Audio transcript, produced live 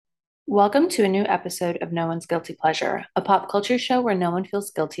Welcome to a new episode of No One's Guilty Pleasure, a pop culture show where no one feels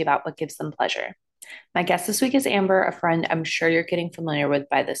guilty about what gives them pleasure. My guest this week is Amber, a friend I'm sure you're getting familiar with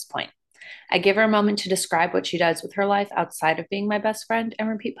by this point. I give her a moment to describe what she does with her life outside of being my best friend and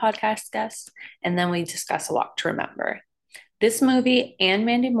repeat podcast guest, and then we discuss A Walk to Remember. This movie and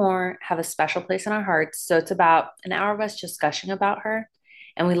Mandy Moore have a special place in our hearts, so it's about an hour of us just gushing about her.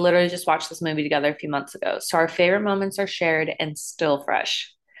 And we literally just watched this movie together a few months ago, so our favorite moments are shared and still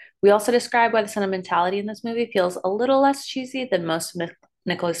fresh. We also describe why the sentimentality in this movie feels a little less cheesy than most of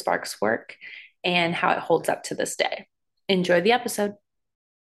Nicholas Sparks' work and how it holds up to this day. Enjoy the episode.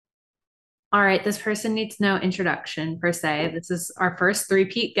 All right, this person needs no introduction per se. This is our first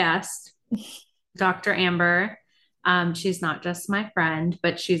three-peat guest, Dr. Amber. She's not just my friend,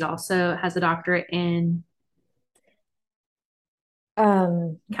 but she's also has a doctorate in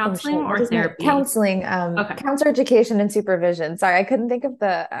Oh counseling shit, what or is my therapy. counseling, Okay. counselor education and supervision. Sorry, I couldn't think of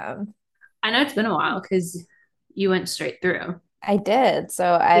I know it's been a while because you went straight through. I did.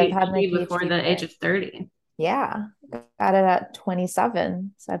 So I've had my PhD before PhD the age for, of 30. yeah, got it at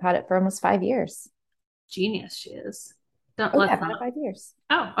 27. So I've had it for almost 5 years. Genius she is. Don't Oh yeah, let's I've had it not. 5 years.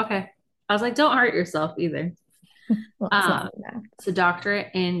 Oh, okay. I was like, don't hurt yourself either. Well, it's not Um, like that. it's a doctorate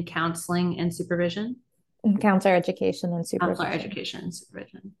in counseling and supervision, Counselor education and counselor supervision. education and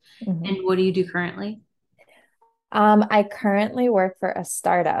supervision. Mhm. And what do you do currently? I currently work for a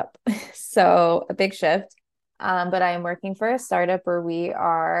startup, so a big shift. But I am working for a startup where we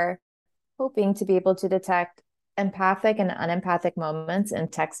are hoping to be able to detect empathic and unempathic moments in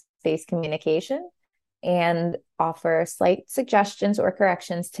text-based communication and offer slight suggestions or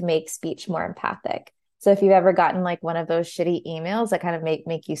corrections to make speech more empathic. So if you've ever gotten like one of those shitty emails that kind of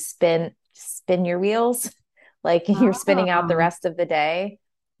make you spin your wheels, like you're spinning out the Oh, rest of the day,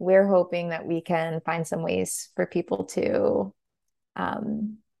 we're hoping that we can find some ways for people to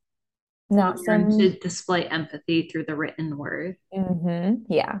um, not learn to send. display empathy through the written word.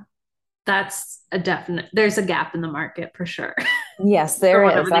 Yeah. That's a definite, there's a gap in the market for sure, Yes, or there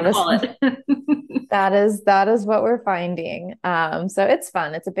is. whatever they That is call it. that is what we're finding. So it's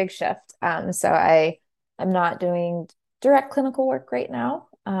fun. It's a big shift. So I'm not doing direct clinical work right now,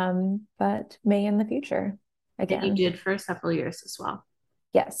 but may in the future And you again. did for several years as well.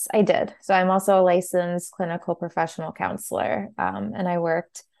 Yes, I did. So I'm also a licensed clinical professional counselor, and I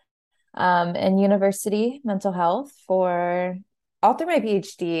worked in university mental health for all through my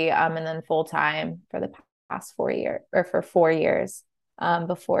PhD, and then full time for the past 4 years or for 4 years,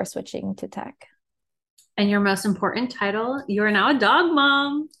 before switching to tech. And your most important title, you are now a dog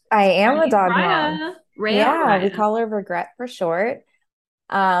mom. I am a dog mom. Raya, Raya or Yeah, we Raya? call her Regret for short.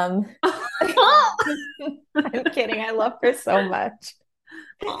 Um, I'm kidding. I love her so much.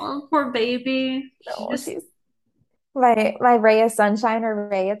 Oh, poor baby. She No, just she's my ray of sunshine or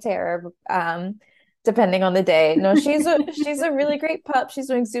ray of terror, depending on the day. No, she's a really great pup. She's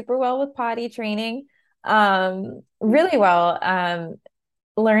doing super well with potty training, really well.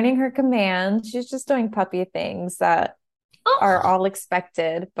 Learning her commands. She's just doing puppy things that are oh, all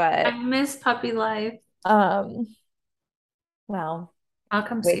expected, I but miss puppy life. um, well, I'll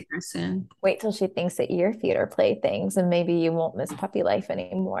come see wait her soon. wait till she thinks that your feet are playthings, and maybe you won't miss puppy life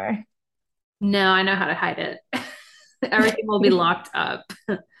anymore. No, I know how to hide it. Everything will be locked up.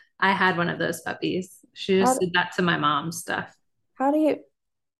 I had one of those puppies. She just How did that to my mom's stuff. how do you?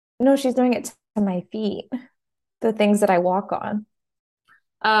 No, she's doing it to my feet, the things that I walk on.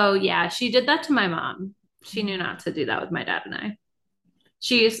 Oh yeah, she did that to my mom. She knew not to do that with my dad and I.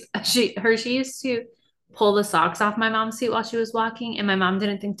 She used to pull the socks off my mom's feet while she was walking, and my mom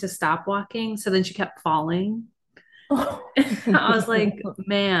didn't think to stop walking, so then she kept falling. I was like,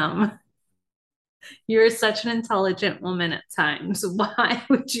 ma'am, you're such an intelligent woman at times. Why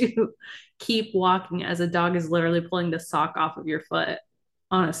would you keep walking as a dog is literally pulling the sock off of your foot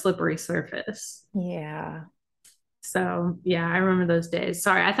on a slippery surface? Yeah. So, yeah, I remember those days.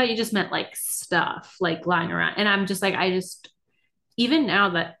 Sorry, I thought you just meant like stuff like lying around. And I'm just like, even now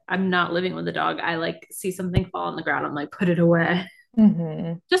that I'm not living with a dog, I like see something fall on the ground. I'm like, put it away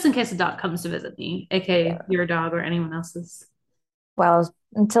Hmm. just in case a dog comes to visit me, aka Yeah. your dog or anyone else's. Well,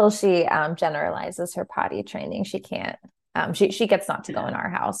 until she generalizes her potty training, she can't. She gets not to go in our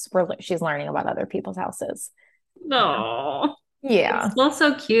house. She's learning about other people's houses. Um, No, it's yeah. still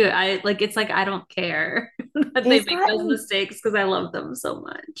so cute. I like it's like I don't care that they She's make those gotten, mistakes because I love them so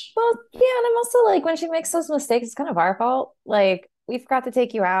much. well, yeah, and I'm also like when she makes those mistakes, it's kind of our fault. Like we forgot to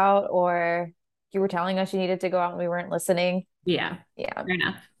take you out, or you were telling us you needed to go out and we weren't listening. Yeah, Yeah. fair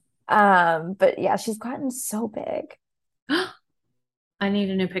enough. But yeah, she's gotten so big. I need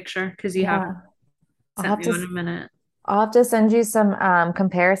a new picture because you haven't Yeah. I'll sent have me to one in a minute. I'll have to send you some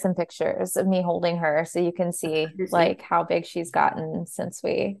comparison pictures of me holding her so you can see Seriously. like how big she's gotten since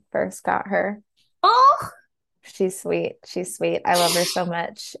we first got her. Oh, She's sweet. She's sweet. I love her so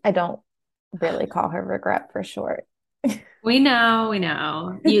much. I don't really call her Regret for short. we know, we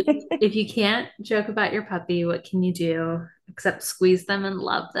know. You, if you can't joke about your puppy, what can you do except squeeze them and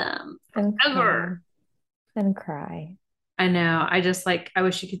love them And cry forever? and cry. I know. I just like, I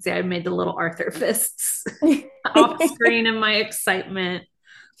wish you could see I made the little Arthur fists off screen in my excitement,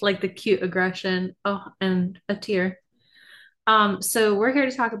 like the cute aggression. Oh, and a tear. So we're here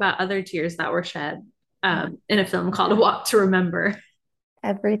to talk about other tears that were shed in a film called A Walk to Remember.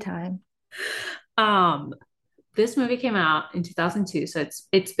 Every time. Um, this movie came out in 2002, so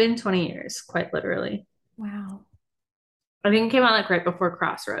it's been 20 years, quite literally. Wow. I think it came out like right before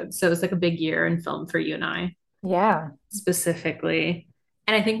Crossroads, so it was like a big year in film for you and I Yeah. specifically.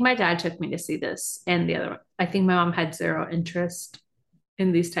 And I think my dad took me to see this and the other one. I think my mom had zero interest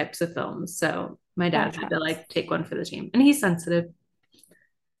in these types of films, so my That dad had to tracks. like take one for the team. And he's sensitive.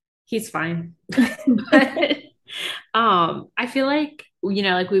 He's fine. But I feel like,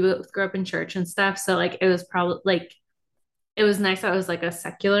 like we both grew up in church and stuff, so like it was probably like it was nice that it was like a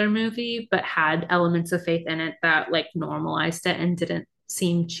secular movie, but had elements of faith in it that like normalized it and didn't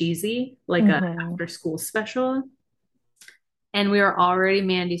seem cheesy, like a Hmm. after school special. And we were already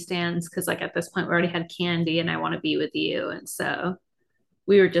Mandy stans because like at this point we already had Candy and I Want to Be With You. And so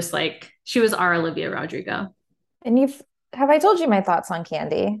we were just like, she was our Olivia Rodrigo. And you've have I told you my thoughts on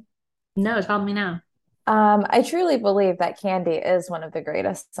Candy? No, tell me now. I truly believe that Candy is one of the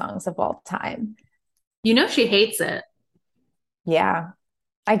greatest songs of all time. You know she hates it. Yeah,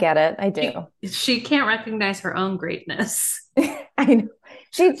 I get it. I She do. she can't recognize her own greatness. I know.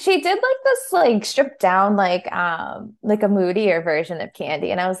 She did like this like stripped down like a moodier version of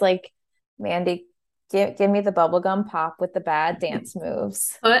Candy. And I was like, Mandy, give me the bubblegum pop with the bad dance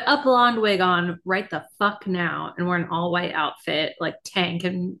moves. Put a blonde wig on right the fuck now and wear an all white outfit like tank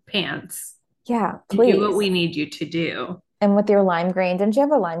and pants Yeah, and do what please. we need you to do. And with your lime green, didn't you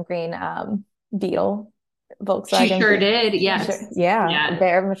have a lime green Beetle, She Volkswagen sure Beetle? did. Sure. Yes. Yeah, Yeah.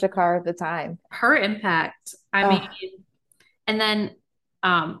 very much a car at the time. Her impact. I mean, Oh, and then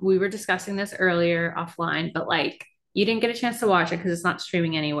we were discussing this earlier offline, but like you didn't get a chance to watch it because it's not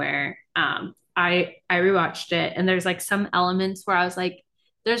streaming anywhere. I rewatched it and there's like some elements where I was like,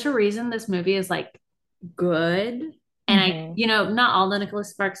 there's a reason this movie is like good. And hmm. not all the Nicholas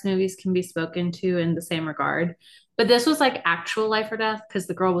Sparks movies can be spoken to in the same regard, but this was like actual life or death because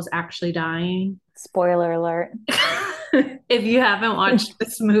the girl was actually dying. Spoiler alert. If you haven't watched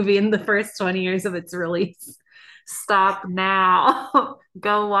this movie in the first 20 years of its release, stop now.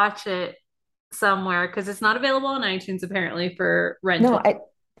 Go watch it somewhere because it's not available on iTunes apparently for No, rental.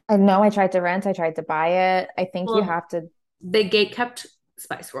 I know I tried to rent, I tried to buy it. I think you Well, have to they gate kept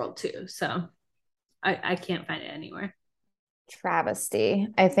Spice World too, so I can't find it anywhere. travesty.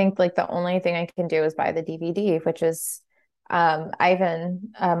 I think like the only thing I can do is buy the DVD, which is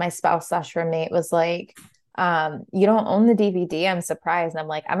Ivan, my spouse slash roommate was like, you don't own the DVD. I'm surprised. And I'm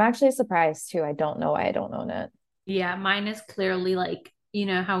like, I'm actually surprised too. I don't know why I don't own it. Yeah, mine is clearly like, you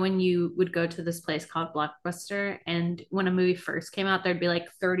know, how when you would go to this place called Blockbuster, and when a movie first came out, there'd be like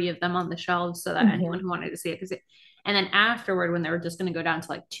 30 of them on the shelves so that anyone Hmm. who wanted to see it could see it. And then afterward, when they were just going to go down to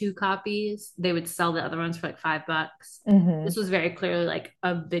like two copies, they would sell the other ones for like $5. This Hmm. was very clearly like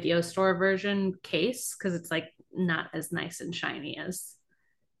a video store version case because it's like not as nice and shiny as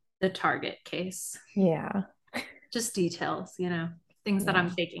the Target case. Yeah. Just details, things that I'm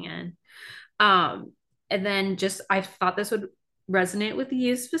Yeah. taking in. Um, and then just I thought this would resonate with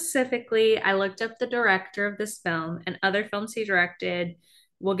you specifically. I looked up the director of this film and other films he directed.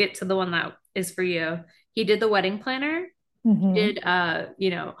 We'll get to the one that is for you. He did The Wedding Planner. He Hmm. did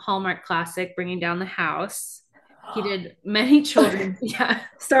Hallmark classic Bringing Down the House. He did many children, yeah,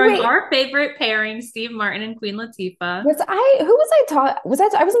 starring Wait, our favorite pairing, Steve Martin and Queen Latifah. who was I talking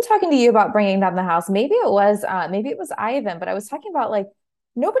I wasn't talking to you about bringing down the house. Maybe it was Ivan, but I was talking about like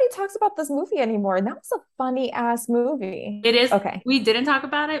nobody talks about this movie anymore. And that was a funny ass movie. It is, Okay. we didn't talk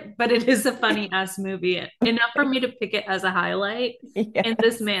about it, but it is a funny ass movie. Enough for me to pick it as a highlight in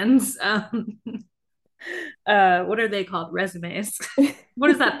this Yes. man's what are they called? Resumes. What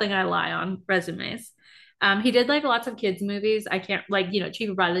is that thing I lie on? Resumes. He did like lots of kids movies. I can't like,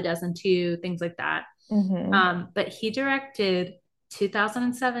 Cheaper by the Dozen too, things like that. Hmm. But he directed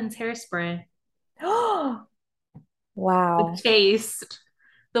 2007's Hairspray. The Wow. taste.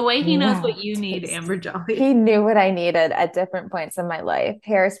 The way he knows what Wow. you need, Taste. Amber Jolly. He knew what I needed at different points in my life.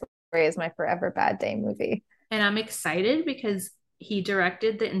 Hairspray is my forever bad day movie. And I'm excited because he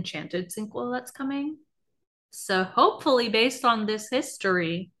directed the Enchanted sequel that's coming. So hopefully, based on this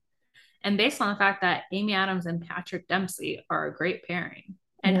history and based on the fact that Amy Adams and Patrick Dempsey are a great pairing,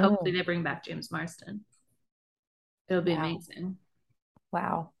 and hopefully Mm, they bring back James Marsden, it'll be wow. amazing.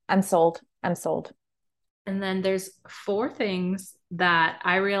 Wow. I'm sold. I'm sold. And then there's four things that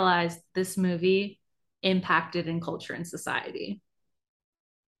I realized this movie impacted in culture and society.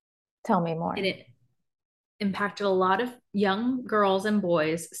 Tell me And more. it impacted a lot of young girls and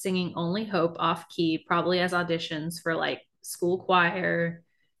boys singing Only Hope off key, probably as auditions for like school choir,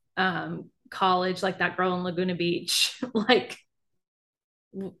 college, like that girl in Laguna Beach. Like,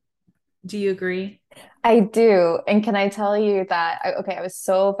 do you agree? I do. And can I tell you that okay, I was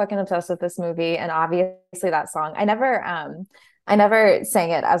so fucking obsessed with this movie and obviously that song. I never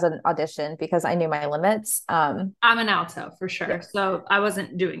sang it as an audition because I knew my limits. I'm an alto for Yeah. sure. So I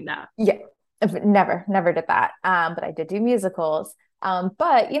wasn't doing that. Yeah. Never did that. But I did do musicals.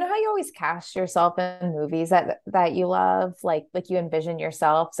 But you know how you always cast yourself in movies that you love, like you envision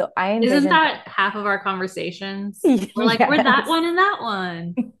yourself. So I Isn't envisioned that half of our conversations? We're like, we're that yes. one and that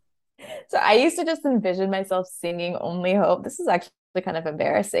one. So I used to just envision myself singing Only Hope. This is actually kind of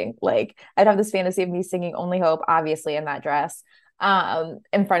embarrassing. Like I'd have this fantasy of me singing Only Hope, obviously in that dress,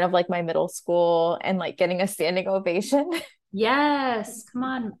 in front of like my middle school and like getting a standing ovation. Yes, come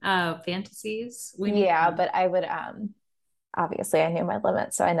on, fantasies. We need Yeah, them. but I would obviously I knew my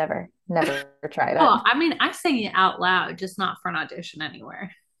limits, so I never tried Oh, it. I mean, I sang it out loud, just not for an audition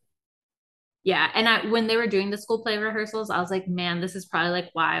anywhere. Yeah, and when they were doing the school play rehearsals, I was like, man, this is probably like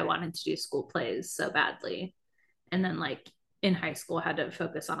why I wanted to do school plays so badly. And then like in high school, I had to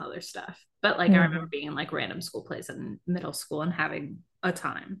focus on other stuff. But like I remember Mhm. being in like random school plays in middle school and having a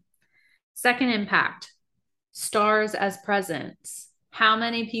time. Second impact, stars as presents. How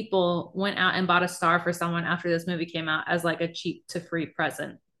many people went out and bought a star for someone after this movie came out as like a cheap to free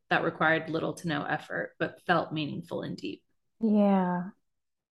present that required little to no effort but felt meaningful and deep? Yeah.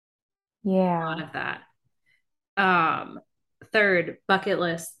 A lot Yeah. of that. Um, Third, bucket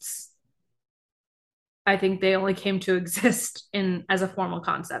lists. I think they only came to exist in as a formal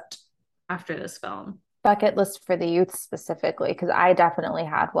concept after this film. Bucket list for the youth specifically, because I definitely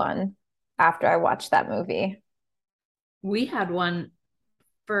had one after I watched that movie. We had one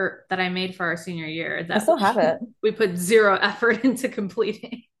for that I made for our senior year I that still have it. we put zero effort into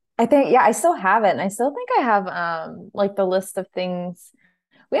completing. I think, yeah, I still have it. And I still think I have like the list of things.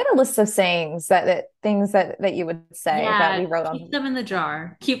 We had a list of sayings that things that you would say that Yeah, we wrote keep on. them in the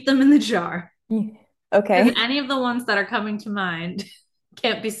jar. Keep them in the jar. Because Okay. any of the ones that are coming to mind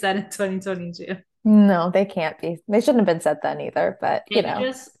can't be said in 2022. No, they can't be. They shouldn't have been said then either, but you Maybe know,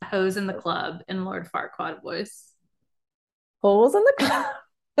 just hose in the club in Lord Farquaad voice. holes in the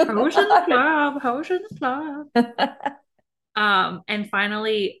Hose in the cloud. club, hose in the club. And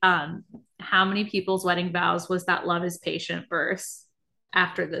finally, how many people's wedding vows was that love is patient verse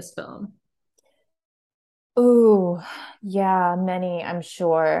after this film? Ooh, yeah, many, I'm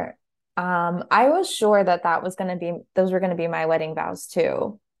sure. I was sure that that was going to be those were going to be my wedding vows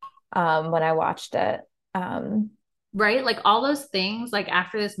too, when I watched it. Um, Right? Like all those things, like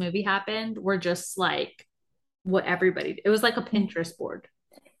after this movie happened, were just like what everybody, it was like a Pinterest board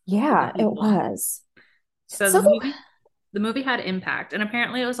for the yeah, it people. was. So So the movie had impact. And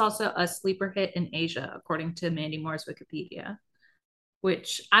apparently it was also a sleeper hit in Asia, according to Mandy Moore's Wikipedia,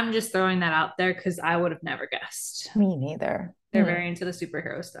 which I'm just throwing that out there because I would have never guessed. me neither. They're Hmm. very into the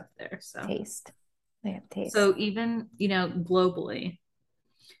superhero stuff there. So Taste. They have taste. so even, globally.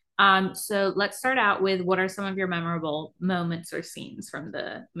 So let's start out with what are some of your memorable moments or scenes from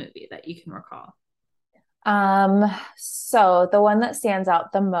the movie that you can recall? Um, so the one that stands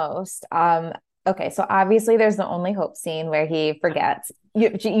out the most, okay, so obviously there's the Only Hope scene where he forgets. You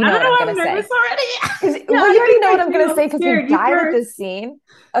I know don't what know I'm why gonna I'm say. nervous already. Because Yeah, well, you I already think know what I I'm do. gonna I'm say because we scared. You died at first. this scene.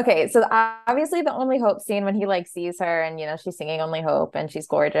 Okay, so obviously the Only Hope scene when he like sees her and she's singing Only Hope and she's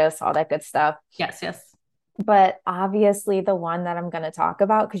gorgeous, all that good stuff. Yes, yes. But obviously the one that I'm gonna talk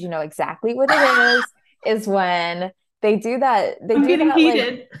about, because you know exactly what it is when they I'm do getting that like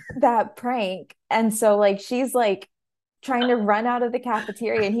heated. that prank. And so like she's like trying to run out of the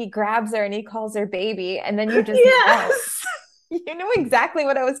cafeteria and he grabs her and he calls her baby, and then you just know. Yes. You knew exactly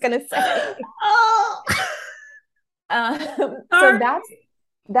what I was gonna say. Oh, So sorry.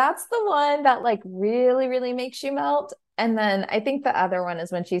 that's the one that like really, really makes you melt. And then I think the other one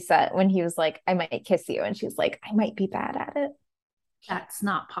is when she said when he was like, I might kiss you, and she's like, I might be bad at it. That's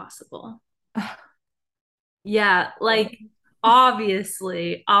not possible. Yeah, like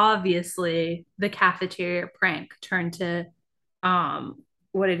obviously the cafeteria prank turned to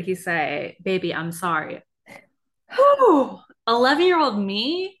what did he say? Baby, I'm sorry. Whew. 11-year-old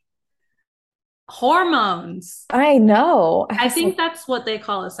me? Hormones. I know. I I was think like, that's what they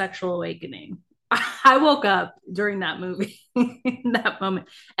call a sexual awakening. I woke up during that movie, in that moment.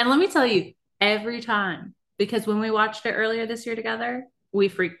 And let me tell you, every time, because when we watched it earlier this year together, we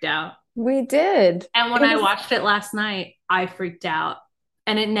freaked out. we did. And when It I was, watched it last night, I freaked out.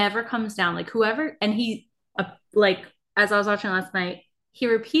 And it never comes down. Like whoever, and he, like, as I was watching last night, he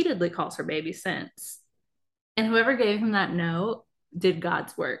repeatedly calls her baby since. And whoever gave him that note did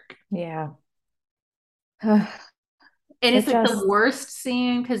God's work. yeah. And It it's like the just, worst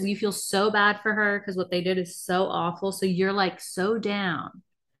scene because you feel so bad for her because what they did is so awful. So you're like so down.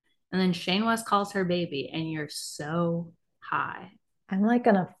 And then Shane West calls her baby, and you're so high. I'm like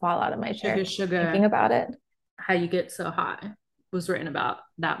gonna fall out of my Sugar, chair thinking sugar, about it. how you get so high was written about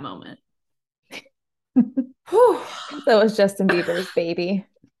that moment. Whew. So it was Justin Bieber's baby.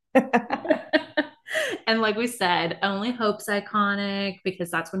 And like we said, only Hope's iconic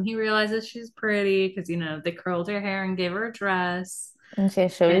because that's when he realizes she's pretty because, they curled her hair and gave her a dress. And she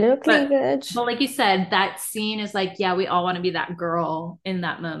showed a And little but cleavage. but like you said, that scene is like, yeah, we all want to be that girl in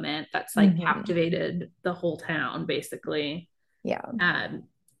that moment that's like Hmm. captivated the whole town, basically. Yeah. Um,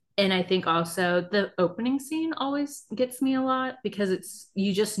 and I think also the opening scene always gets me a lot because it's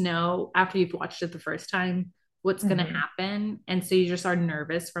you just know after you've watched it the first time what's going to Hmm. happen, and so you just are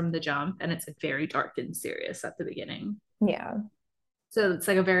nervous from the jump, and it's like very dark and serious at the beginning. Yeah. So it's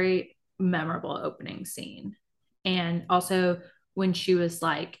like a very memorable opening scene. And also when she was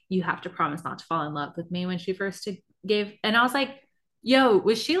like, "You have to promise not to fall in love with me," when she first gave, and I was like, yo,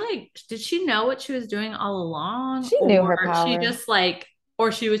 was she like, did she know what she was doing all along? She knew Or her she power. just like,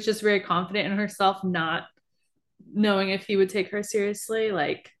 or she was just very confident in herself, not knowing if he would take her seriously?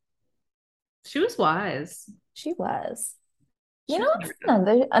 Like, she was wise. She was. You She know, was it's smart.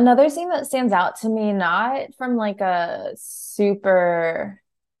 another scene that stands out to me, not from like a super,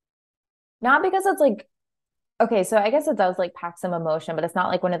 not because it's like, okay, so I guess it does like pack some emotion, but it's not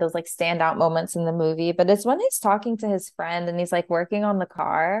like one of those like standout moments in the movie. But it's when he's talking to his friend and he's like working on the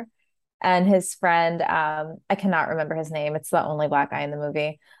car, and his friend, I cannot remember his name. It's the only black guy in the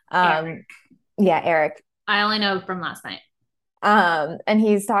movie. Eric. Um, yeah, Eric. I only know from last night. And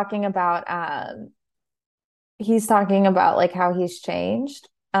he's talking about like how he's changed.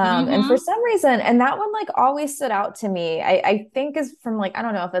 And for Mm-hmm. some reason, and that one like always stood out to me. I think is from like, I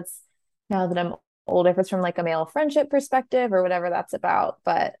don't know if it's now that I'm older, if it's from like a male friendship perspective or whatever that's about,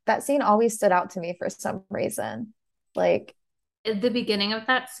 but that scene always stood out to me for some reason. Like, At the beginning of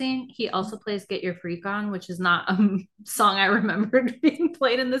that scene, he also plays Get Your Freak On, which is not a song I remembered being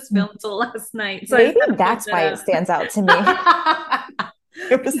played in this film until last night. So I just maybe had to look that's that why it up. stands out to me.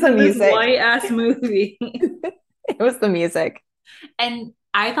 It was It's the in this music. white ass movie. It was the music. And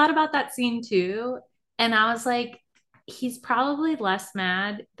I thought about that scene too. And I was like, he's probably less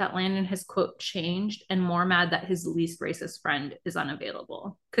mad that Landon has, quote, changed and more mad that his least racist friend is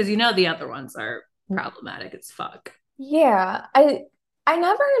unavailable. Because the other ones are problematic as fuck. Yeah, I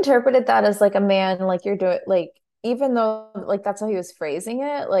never interpreted that as like a man like you're doing like even though like that's how he was phrasing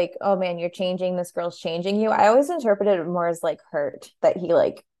it, like, oh man, you're changing, this girl's changing you. I always interpreted it more as like hurt that he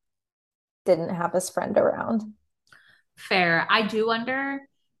like didn't have his friend around. Fair. I do wonder.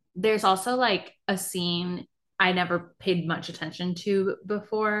 There's also like a scene I never paid much attention to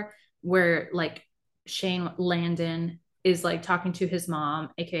before where like Shane Landon is like talking to his mom,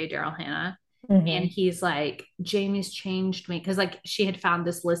 aka Daryl Hannah. And Hmm. he's like, Jamie's changed me. Cause like she had found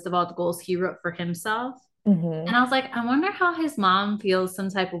this list of all the goals he wrote for himself. And Hmm. I was like, I wonder how his mom feels some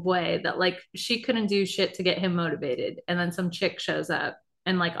type of way that like she couldn't do shit to get him motivated. And then some chick shows up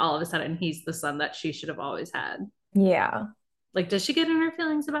and like all of a sudden he's the son that she should have always had. Yeah. Like, does she get in her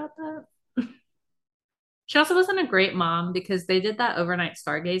feelings about that? She also wasn't a great mom because they did that overnight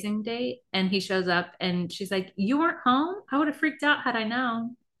stargazing date and he shows up and she's like, "You weren't home? I would have freaked out had I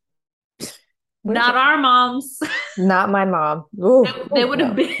known." Where's Not your our moms. not my mom. Ooh, They ooh, would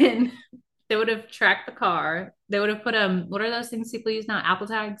have no. been, they would have tracked the car. They would have put what are those things people use now? Apple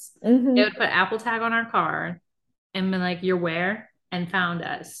tags. They Hmm. would put Apple tag on our car and been like, "You're where?" and found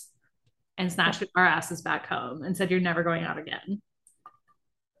us and snatched our asses back home and said, "You're never going out again."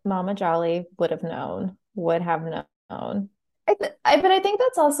 Mama Jolly would have known, would have known. But I think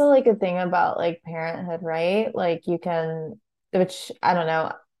that's also like a thing about like parenthood, right? Like you can, which I don't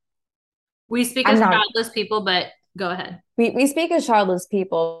know. We speak I'm as not, childless people, but go ahead. we speak as childless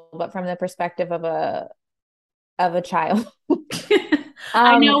people, but from the perspective of a child.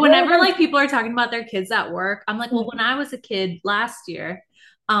 I know But I whenever think like people are talking about their kids at work, I'm like, well, when mhm. I was a kid last year,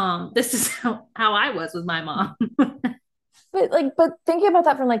 this is how I was with my mom. But thinking about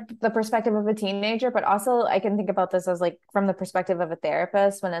that from like the perspective of a teenager, but also I can think about this as like from the perspective of a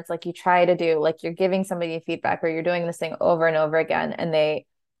therapist when it's like you try to do like you're giving somebody feedback or you're doing this thing over and over again and they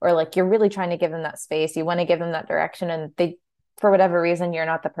or like you're really trying to give them that space, you want to give them that direction and they for whatever reason you're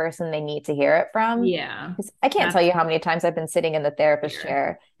not the person they need to hear it from. Yeah, Because I can't tell that's you how many times I've been sitting in the therapist fair.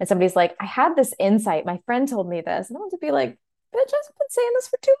 chair and somebody's like, I had this insight. My friend told me this. And I want to be like, bitch, I've been saying this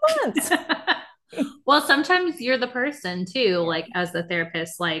for 2 months. Well, sometimes you're the person too, like as the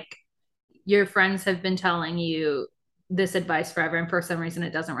therapist, like your friends have been telling you this advice forever, and for some reason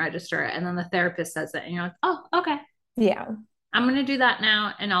it doesn't register. And then the therapist says it, and you're like, oh, okay, Yeah. I'm going to do that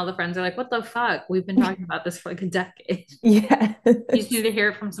now. And all the friends are like, what the fuck? We've been talking about this for like a decade. Yeah. You just need to hear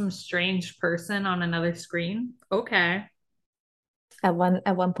it from some strange person on another screen. Okay. At one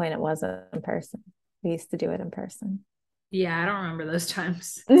point it was in person. We used to do it in person. Yeah, I don't remember those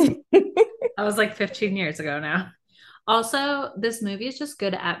times. That was like 15 years ago now. Also, this movie is just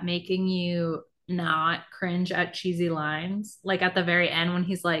good at making you not cringe at cheesy lines. Like at the very end, when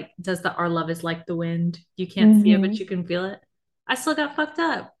he's like, does the our love is like the wind? You can't see it, but Hmm. you can feel it. I still got fucked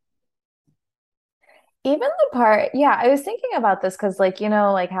up. Even the part, yeah, I was thinking about this because, like,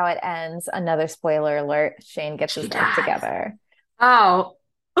 like how it ends, another spoiler alert, Shane gets She his life dies. together. Oh,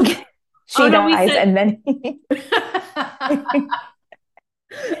 oh She no, we dies, said. and then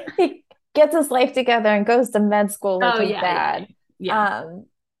he gets his life together and goes to med school like Oh his yeah, yeah, dad. yeah. Um,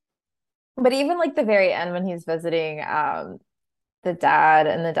 but even like the very end when he's visiting the dad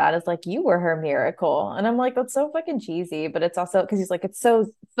and the dad is like, you were her miracle. And I'm like, that's so fucking cheesy, but it's also because he's like, it's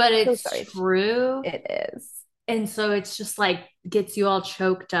But so it's sorry. true. It is. And so it's just like gets you all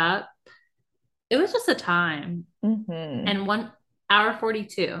choked up. It was just a time. Hmm. And 1 hour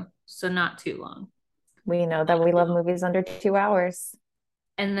 42, so not too long. We know that we love movies under 2 hours.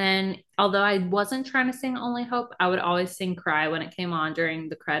 And then, although I wasn't trying to sing Only Hope, I would always sing Cry when it came on during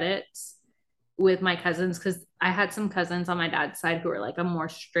the credits with my cousins because I had some cousins on my dad's side who were like a more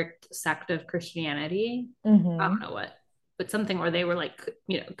strict sect of Christianity. I don't Hmm. know what, but something where they were like,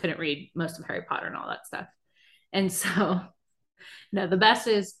 couldn't read most of Harry Potter and all that stuff. And so, no, the best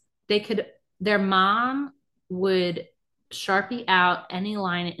is their mom would Sharpie out any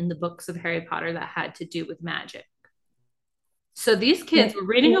line in the books of Harry Potter that had to do with magic. So these kids Yeah. were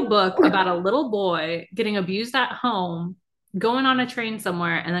reading a book about a little boy getting abused at home, going on a train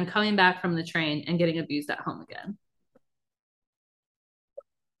somewhere, and then coming back from the train and getting abused at home again.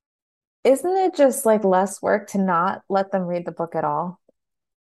 Isn't it just like less work to not let them read the book at all?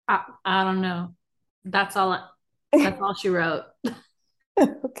 I don't know. That's all. That's all she wrote.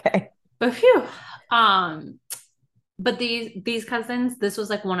 Okay. But phew. Um, but these cousins, this was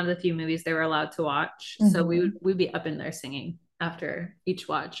like one of the few movies they were allowed to watch. So Hmm. we'd be up in there singing after each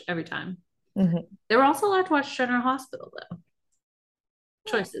watch every time. Hmm. They were also allowed to watch General Hospital though.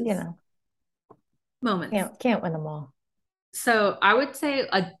 You Choices, know, moments. can't win them all. So I would say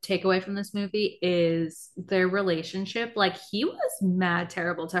a takeaway from this movie is their relationship. Like he was mad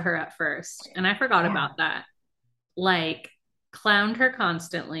terrible to her at first, and I forgot Yeah. about that. Like clowned her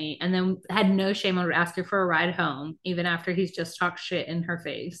constantly, and then had no shame and would ask her for a ride home, even after he's just talked shit in her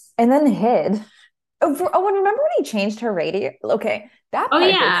face. And then hid. And remember when he changed her radio? Okay, that Oh part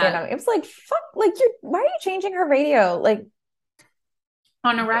did stand yeah, out. It was like, fuck, like why are you changing her radio? Like,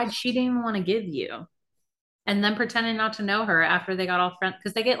 on a ride she didn't even want to give you. And then pretending not to know her after they got all friends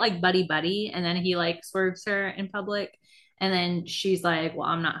because they get like buddy buddy, and then he like swerves her in public, and then she's like, "Well,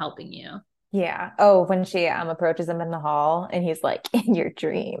 I'm not helping you." yeah. Oh, when she approaches him in the hall and he's like, in your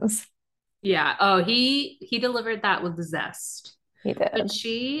dreams. Yeah. Oh, he delivered that with zest. He But did.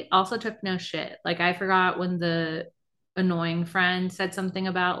 she also took no shit. Like I forgot when the annoying friend said something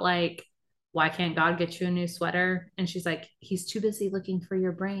about like, why can't God get you a new sweater? And she's like, he's too busy looking for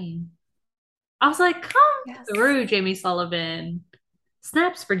your brain. I was like, come Yes. through, Jamie Sullivan.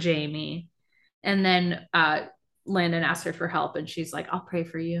 Snaps for Jamie. And then Landon asked her for help, and she's like, I'll pray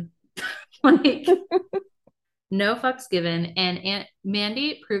for you. Like, no fucks given. And Aunt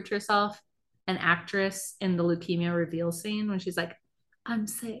Mandy proved herself an actress in the leukemia reveal scene when she's like, I'm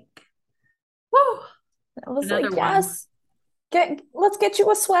sick. Woo! I was Another like, one. yes, let's get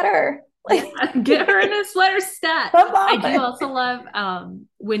you a sweater. Yeah, Like, get her in a sweater stat. come I do on. also love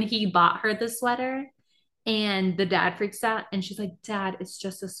when he bought her the sweater and the dad freaks out and she's like, Dad, it's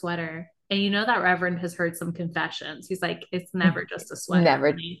just a sweater. And you know that Reverend has heard some confessions. He's like, it's never just a sweater, Never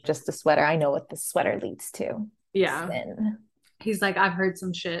honey. just a sweater. I know what the sweater leads to. Yeah. Sin. He's like, I've heard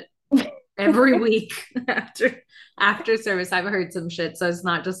some shit every week after service. I've heard some shit. So it's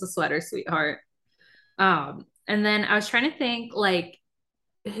not just a sweater, sweetheart. And then I was trying to think like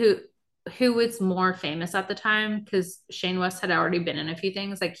who. who was more famous at the time because Shane West had already been in a few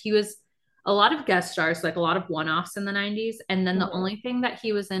things. Like he was a lot of guest stars, like a lot of one-offs in the 90s. And then the Mhm. only thing that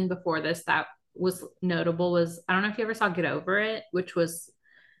he was in before this that was notable was I don't know if you ever saw Get Over It, which was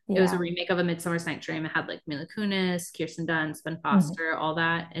it was a Yeah. remake of A Midsummer's Night Dream. It had like Mila Kunis, Kirsten Dunst, Ben Mhm. Foster, all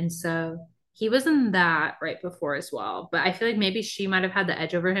that. And so he was in that right before as well. But I feel like maybe she might have had the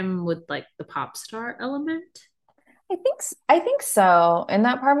edge over him with like the pop star element. I think so. And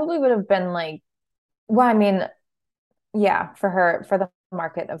that probably would have been like, well, I mean, yeah, for her for the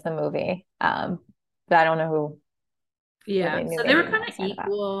market of the movie. But I don't know who Yeah. they knew So they were anything kind of outside of that.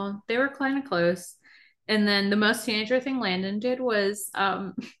 equal. They were kind of close. And then the most teenager thing Landon did was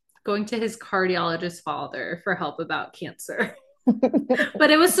going to his cardiologist father for help about cancer. But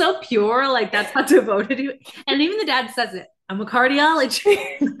it was so pure, like that's how devoted he. And even the dad says it. I'm a cardiologist.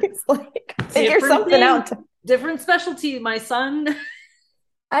 It's like figure Different something thing, out. different specialty, my son.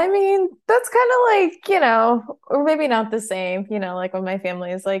 I mean, that's kind of like, or maybe not the same, like when my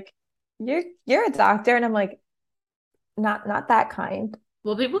family is like, you're a doctor, and I'm like, not that kind.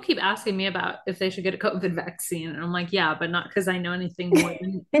 Well, people keep asking me about if they should get a COVID vaccine, and I'm like, yeah, but not because I know anything more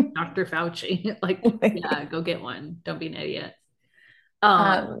than Dr. Fauci. Like, yeah, go get one. Don't be an idiot. Um,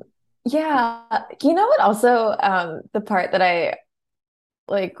 Um, yeah, you know what also the part that I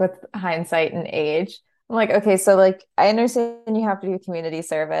like with hindsight and age. I'm like, okay, so like I understand you have to do community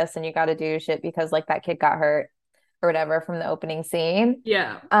service and you got to do shit because like that kid got hurt or whatever from the opening scene.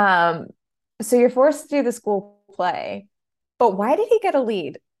 yeah, Um, so you're forced to do the school play, but why did he get a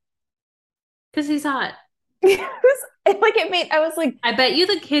lead? because he's hot. Like it made I was like, I bet you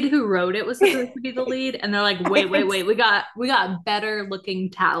the kid who wrote it was supposed to be the lead, and they're like, I wait, wait, think wait, we got better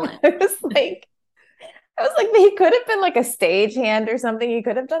looking talent. I was like, I was like, he could have been like a stagehand or something. He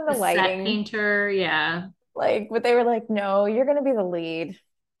could have done the The set lighting, painter, yeah. like, but they were like, no, you're gonna be the lead.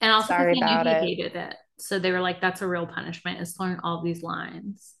 And also because Sorry they knew about he it. hated it. So they were like, that's a real punishment is to learn all these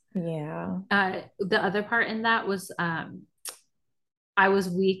lines. Yeah. The other part in that was I was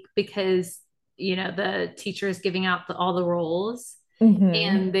weak because, the teacher is giving out all the roles Hmm.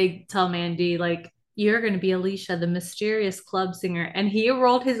 and they tell Mandy, like, you're going to be Alicia, the mysterious club singer. And he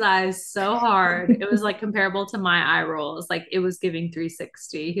rolled his eyes so hard. It was like comparable to my eye rolls. Like it was giving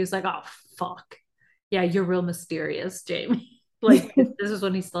 360. He was like, oh, fuck. Yeah, you're real mysterious, Jamie. Like this is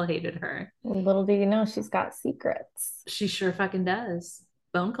when he still hated her. Little do you know, she's got secrets. She sure fucking does.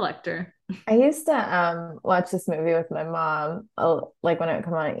 Bone collector. I used to watch this movie with my mom, like when it would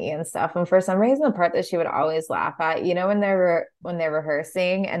come on E and stuff. And for some reason, the part that she would always laugh at, when they're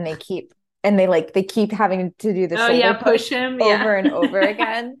rehearsing and they keep having to do the Oh shoulder yeah, push push him. Yeah. over and over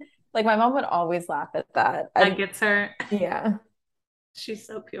again. Like my mom would always laugh at that. That And gets her. yeah, She's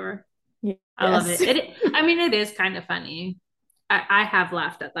so pure. I love yes, it. I mean, it is kind of funny. I have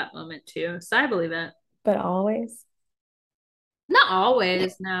laughed at that moment too. So I believe it. but always. Not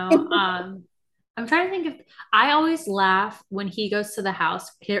always, no. I'm trying to think if I always laugh when he goes to the house,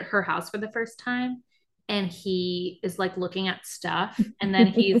 her house for the first time, and he is like looking at stuff, and then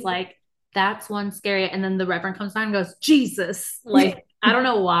he's like, "That's one scary," and then the Reverend comes down and goes, "Jesus!" Like I don't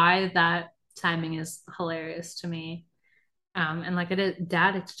know why that timing is hilarious to me. And like it is,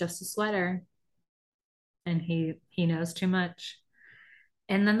 Dad, it's just a sweater, and he knows too much.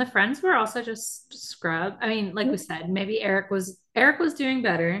 And then the friends were also just scrub. I mean, like we said, maybe Eric was doing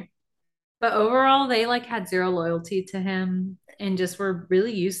better, but overall they like had zero loyalty to him and just were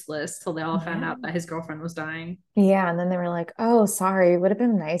really useless till they all found Yeah. out that his girlfriend was dying. Yeah, and then they were like, "Oh, sorry. Would have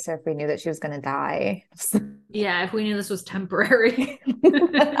been nicer if we knew that she was going to die." Yeah, if we knew this was temporary,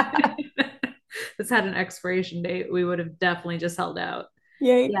 this had an expiration date, we would have definitely just held out.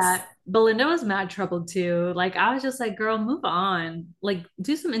 Yikes. Yeah, Belinda was mad troubled too. Like I was just like, girl, move on. Like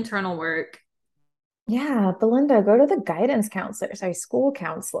do some internal work. Yeah, Belinda, go to the guidance counselor, sorry, school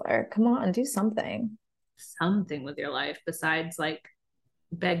counselor. Come on, do something. Something with your life besides like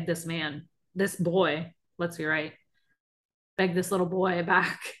beg this man, this boy, let's be right, beg this little boy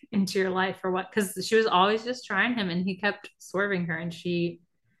back into your life or what? Because she was always just trying him and he kept swerving her and she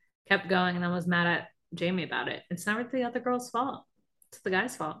kept going and then was mad at Jamie about it. It's never the other girl's fault. It's the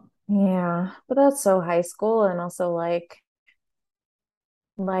guy's fault. Yeah, but that's so high school and also like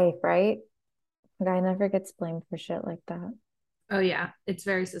life, right? A guy never gets blamed for shit like that. Oh yeah, it's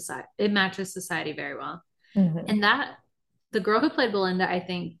very society. It matches society very well. Hmm. And that the girl who played Belinda, I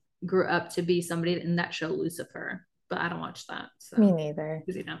think, grew up to be somebody in that show Lucifer. But I don't watch that, Me so neither.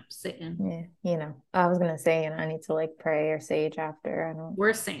 because Satan. Yeah, I was gonna say, I need to like pray or sage after. I don't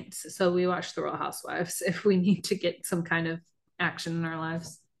We're saints, so we watch The Real Housewives if we need to get some kind of action in our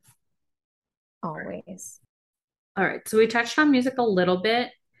lives. always. All right, so we touched on music a little bit.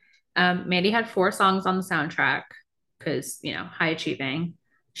 Mandy had four songs on the soundtrack because, high achieving.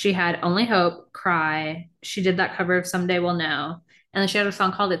 She had Only Hope, Cry. She did that cover of Someday We'll Know. And then she had a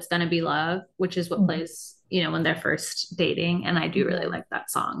song called It's Gonna Be Love, which is what Mhm. plays, when they're first dating. And I do really Mhm. like that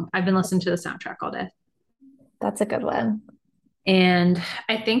song. I've been listening to the soundtrack all day. That's a good one. And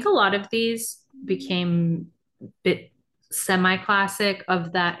I think a lot of these became bit semi-classic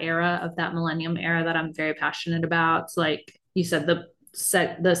of that era, of that millennium era that I'm very passionate about. So like you said,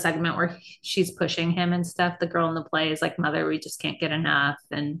 the segment where she's pushing him and stuff, the girl in the play is like, Mother, we just can't get enough.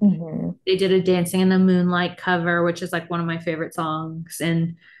 And Hmm. they did a Dancing in the Moonlight cover, which is like one of my favorite songs.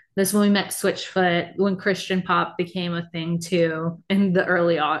 And this when we met Switchfoot, when Christian pop became a thing too in the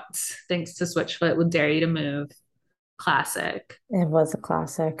early aughts, thanks to Switchfoot with Dare You to Move. Classic. It was a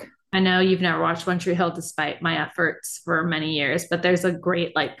classic. I know you've never watched One Tree Hill despite my efforts for many years, but there's a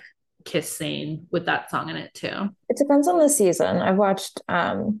great like kiss scene with that song in it too. It depends on the season. I've watched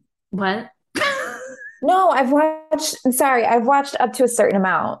What? no, I've watched up to a certain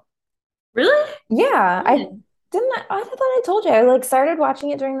amount. Really? Yeah, I thought I told you. I like started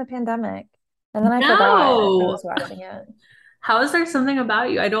watching it during the pandemic and then I forgot I No. was watching it. How is there something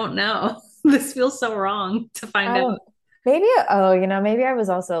about you? I don't know. This feels so wrong to find I out. don't maybe maybe I was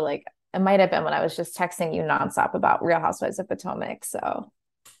also like it might have been when I was just texting you nonstop about Real Housewives of Potomac. So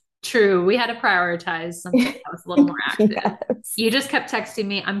True. We had to prioritize something that was a little more active. yes. You just kept texting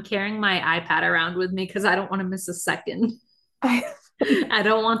me. I'm carrying my iPad around with me because I don't want to miss a second. I I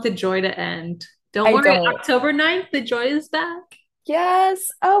don't want the joy to end. Don't I worry, don't. October 9th, the joy is back. Yes.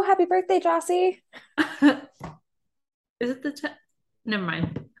 Oh, happy birthday, Jossie. Is it Never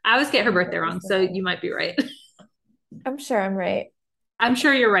mind. I always get her birthday Birthday's wrong, the so day. you might be right. I'm sure I'm right. I'm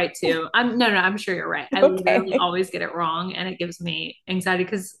sure you're right too. No, I'm sure you're right. I literally Okay. always get it wrong, and it gives me anxiety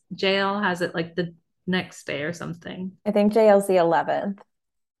because JL has it like the next day or something. I think JL's the 11th.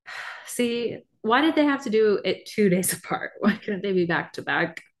 See, why did they have to do it 2 days apart? Why couldn't they be back to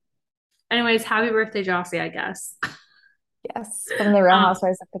back? Anyways, happy birthday, Jossie, I guess. Yes, from the Real Um,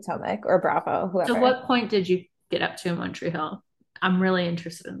 Housewives of Potomac or Bravo, so whoever. what point did you get up to in Montreal? I'm really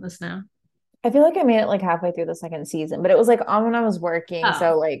interested in this now. I feel like I made it like halfway through the second season, but it was like on when I was working, Oh,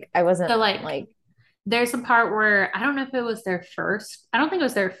 so like I so wasn't like like there's a part where I don't know if it was their first, I don't think it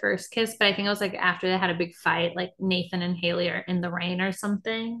was their first kiss, but I think it was like after they had a big fight, like Nathan and Haley are in the rain or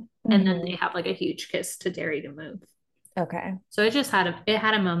something. And then they mhm. have like a huge kiss to Dare You to Move. Okay. So it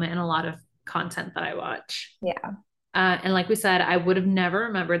had a moment in a lot of content that I watch. Yeah. And like we said, I would have never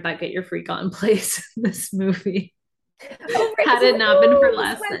remembered that Get Your Freak On place in this movie Oh, right, had because I'm it like, not been for oh,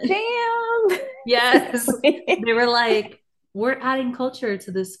 this is Lesson. my jam. Yes. Exactly. They were like, we're adding culture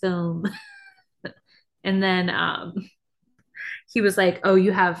to this film. And then he was like, "Oh,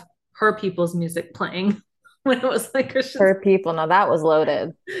 you have her people's music playing," when it was like Christian's. For people, now that was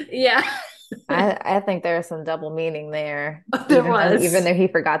loaded. Yeah, I think there's some double meaning there, there even was. though he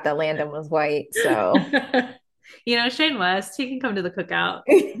forgot that Landon was white. So Shane West, he can come to the cookout.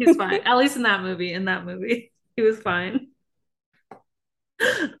 He's fine. At least in that movie. In that movie, he was fine.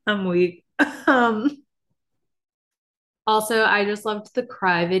 I'm weak. Um, Also, I just loved the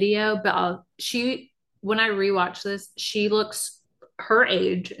cry video, but when I rewatch this, she looks her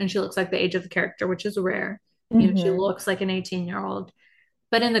age and she looks like the age of the character, which is rare. She hmm. looks like an 18-year-old.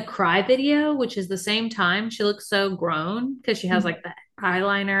 But in the cry video, which is the same time, she looks so grown because she has like the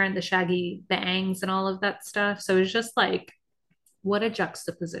eyeliner and the shaggy bangs and all of that stuff. So it's just like, what a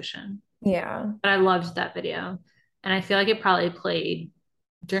juxtaposition. Yeah. But I loved that video. And I feel like it probably played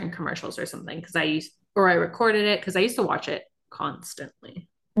during commercials or something or I recorded it because I used to watch it constantly.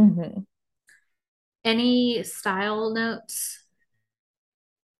 Hmm. Any style notes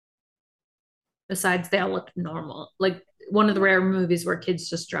besides they all look normal? Like one of the rare movies where kids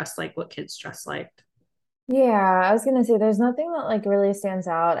just dress like what kids dress like. Yeah, I was gonna say there's nothing that like really stands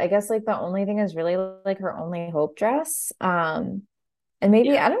out. I guess like the only thing is really like her only hope dress. And maybe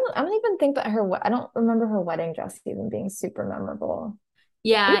Yeah. I don't even think that I don't remember her wedding dress even being super memorable. It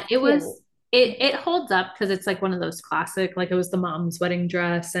Yeah, was it cute. was it holds up because it's like one of those classic, like it was the mom's wedding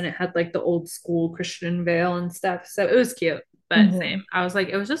dress and it had like the old school Christian veil and stuff. So it was cute, but same. Hmm. I was like,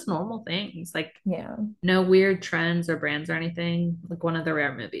 it was just normal things, like Yeah. no weird trends or brands or anything, like one of the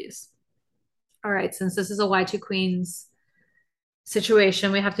rare movies. All right, since this is a Y2 Queens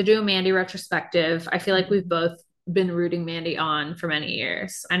situation, we have to do a Mandy retrospective. I feel like we've Mhm. both been rooting Mandy on for many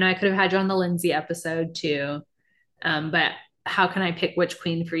years. I know I could have had you on the Lindsay episode too, but how can I pick which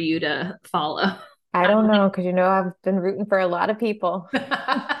queen for you to follow? I don't know because I've been rooting for a lot of people.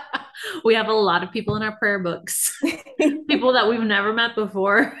 We have a lot of people in our prayer books, people that we've never met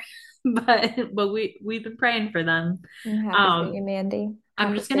before, but we've been praying for them. I'm happy for Um, you, Mandy. I'm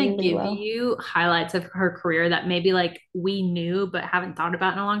Happens just gonna really give well. you highlights of her career that maybe like we knew but haven't thought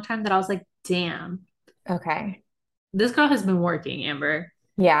about in a long time that I was like, damn, Okay. this girl has been working, Amber.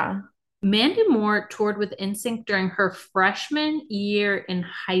 Yeah. Mandy Moore toured with NSYNC during her freshman year in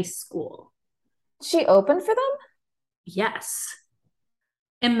high school. She opened for them? Yes.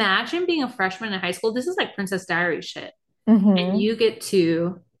 Imagine being a freshman in high school. This is like Princess Diary shit. And Mm-hmm. you get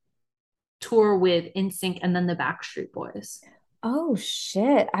to tour with NSYNC and then the Backstreet Boys. Oh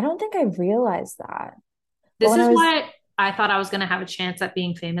shit. I don't think I realized that. But This when I is was why I thought I was going to have a chance at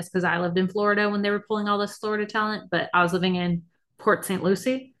being famous because I lived in Florida when they were pulling all this Florida talent, but I was living in Port St.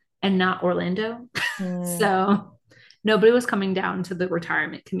 Lucie and not Orlando. mm, So nobody was coming down to the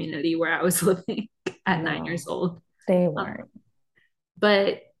retirement community where I was living at 9 years no, old. they Um, weren't.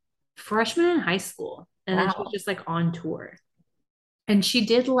 but freshman in high school, and then she was Wow. just like on tour. And she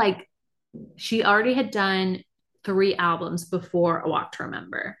did like, she already had done 3 albums before A Walk to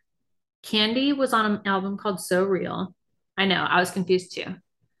Remember. Candy was on an album called So Real. I know, I was confused too.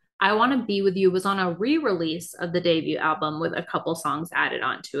 I Want to Be With You was on a re-release of the debut album with a couple songs added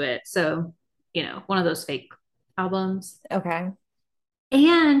onto it. So, one of those fake albums. Okay.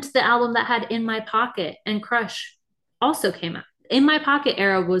 And the album that had In My Pocket and Crush also came out. In My Pocket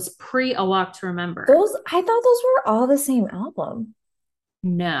era was pre A Walk to Remember. I thought those were all the same album.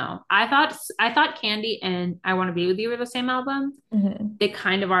 No, I thought Candy and I Want to Be With You were the same album. Hmm. They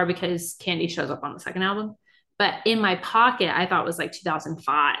kind of are because Candy shows up on the second album. But In My Pocket, I thought was like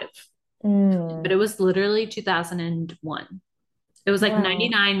 2005, but Mm. it was literally 2001. It was like Wow.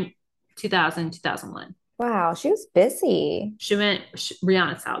 99, 2000, 2001. Wow. She was busy. She went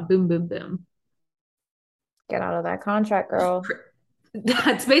Rihanna style, boom, boom, boom. Get out of that contract, girl.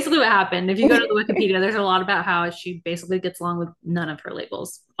 That's basically what happened. If you go to the Wikipedia, there's a lot about how she basically gets along with none of her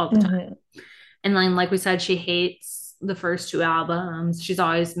labels all the time. Hmm. And then, like we said, she hates the first 2 albums. She's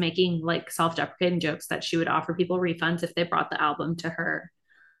always making like self-deprecating jokes that she would offer people refunds if they brought the album to her.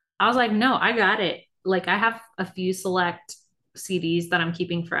 I was like, no, I got it. Like I have a few select CDs that I'm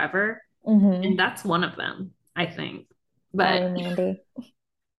keeping forever, and Hmm. that's one of them, I think. But Sorry, Mandy.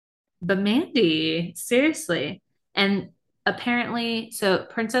 but Mandy, seriously. And apparently, so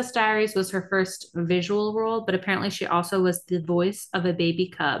Princess Diaries was her first visual role, but apparently she also was the voice of a baby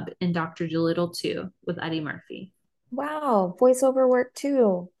cub in Dr. Dolittle 2 with Eddie Murphy. Wow. Voiceover work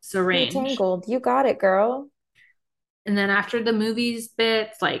too. So Hey, range. Tangled. You got it, girl. And then after the movies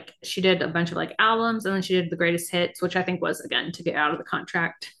bits, like she did a bunch of like albums and then she did the greatest hits, which I think was again to get out of the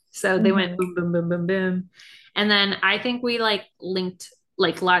contract. So they went Hmm. boom, boom, boom, boom, boom. And then I think we like linked,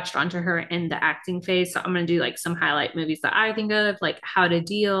 like latched onto her in the acting phase. So I'm going to do like some highlight movies that I think of, like How to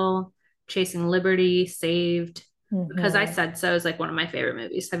Deal, Chasing Liberty, Saved. Because I Hmm. Said So is like one of my favorite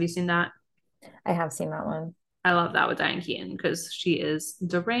movies. Have you seen that? I have seen that one. I love that with Diane Keaton because she is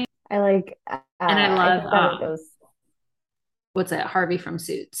deranged. I like, And I I love think that it goes, what's it? Harvey from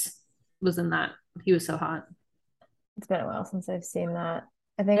Suits was in that. He was so hot. it's been a while since I've seen that.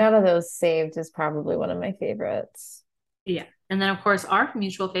 I think out of those, Saved is probably one of my favorites. Yeah. And then of course our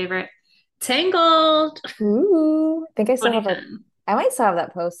mutual favorite, Tangled Ooh, I think I still have 2010. I might still have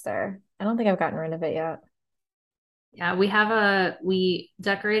that poster. I don't think I've gotten rid of it yet. Yeah, we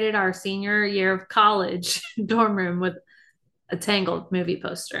decorated our senior year of college dorm room with a Tangled movie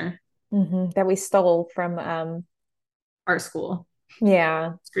poster. That we stole from, Our school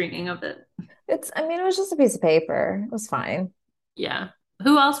yeah. screening of it. I mean, it was just a piece of paper. It was fine. Yeah.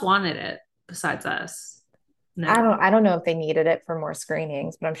 Who else wanted it besides us? Nobody. I don't know if they needed it for more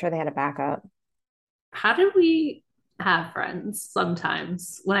screenings, but I'm sure they had a backup. How did we have friends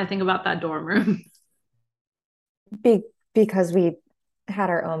sometimes when I think about that dorm room? Be because we had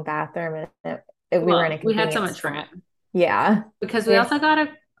our own bathroom and we were in a Well, we had so convenience much store. room Yeah. because We we have, also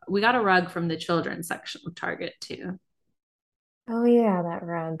got a rug from the children's section of Target too. oh yeah, that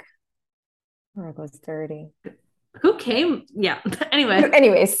rug. Rug was dirty. Who came? Yeah. Anyway,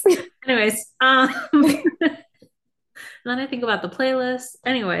 Anyways. anyways, then I think about the playlist.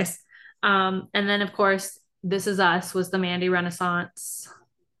 Anyways, and then of course, This Is Us was the Mandy Renaissance.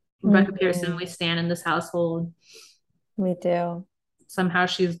 Rebecca Pearson, we Mhm. stand in this household. We do. Somehow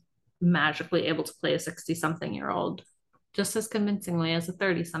she's magically able to play a 60-something-year-old just as convincingly as a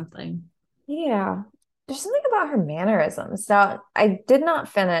 30-something. Yeah. There's something about her mannerisms. Now, I did not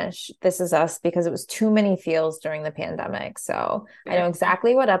finish This Is Us because it was too many feels during the pandemic. So I know Fair.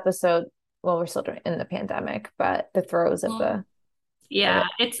 exactly what episode, well, we're still in the pandemic, but the throes of Well, of yeah,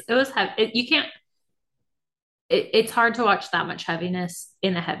 it. it was heavy. You can't. It's hard to watch that much heaviness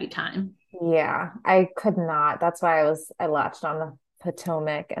in a heavy time. Yeah, I could not. That's why I latched on the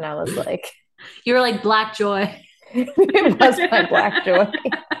Potomac and I was like, You were like Black Joy. It was my black joy.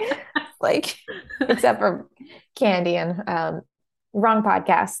 Like, except for Candy and wrong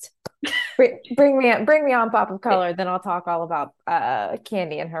podcast. Bring me on Pop of Color, then I'll talk all about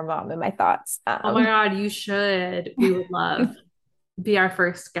Candy and her mom and my thoughts. Oh my God, you should. We would love be our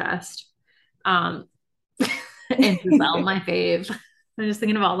first guest. Um, and Giselle, my fave. I'm just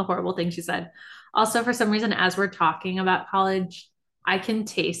thinking of all the horrible things she said. Also, for some reason, as we're talking about college, I can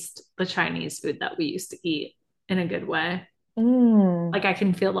taste the Chinese food that we used to eat in a good way. Mm, Like I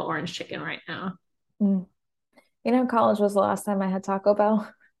can feel the orange chicken right now. mm. You know, college was the last time I had Taco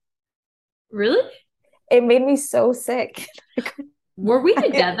Bell. Really? It made me so sick. Were we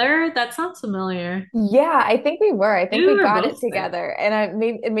together? That sounds familiar. Yeah, I think we were. I think Maybe we we were got both it sick. together. And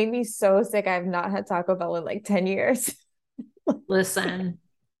it made me so sick. I've not had Taco Bell in like 10 years. Listen,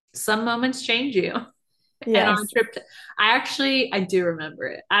 some moments change you. And on a Yes. trip to, I do remember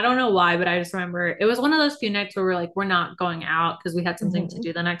it. I don't know why, but I just remember it was one of those few nights where we're like, we're not going out because we had something to Mhm.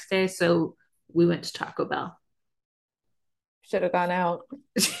 do the next day. So we went to Taco Bell. Should have gone out.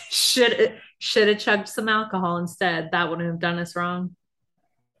 Should have chugged some alcohol instead. That wouldn't have done us wrong.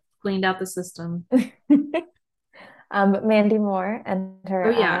 Cleaned out the system. Mandy Moore and Oh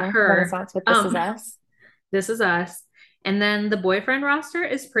her yeah, her. Renaissance with This Is Us. This is us. And then the boyfriend roster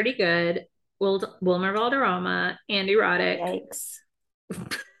is pretty good. Wilmer Valderrama, Andy Roddick.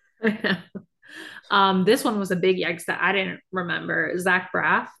 Yikes. This one was a big yikes that I didn't remember. Zach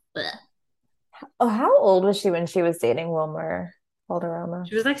Braff. Blech. Oh, how old was she when she was dating Wilmer Valderrama?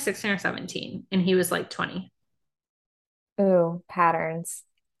 She was like 16 or 17, and he was like 20. Ooh, patterns.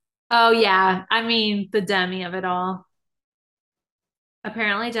 Oh yeah. I mean, the Demi of it all.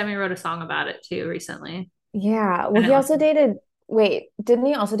 Apparently Demi wrote a song about it too recently. Yeah. I Well, he didn't also listen. dated, wait, didn't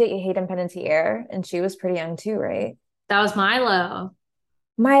he also date Hayden Panettiere? And she was pretty young too, right? That was Milo.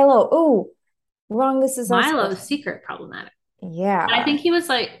 Milo. Ooh, wrong This Is Us Milo's person. secret problematic. And I Yeah. think he was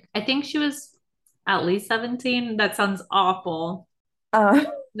like, I think she was at least 17. That sounds awful. Uh,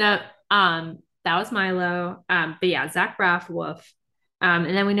 No, that was Milo. But yeah, Zach Braff, woof. And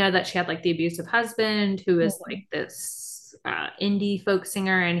then we know that she had like the abusive husband who is like this indie folk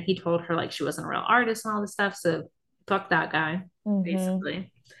singer, and he told her like she wasn't a real artist and all this stuff. So fuck that guy, mm-hmm.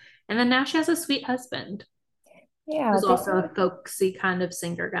 basically. And then now she has a sweet husband Yeah, who's they also seem a folksy kind of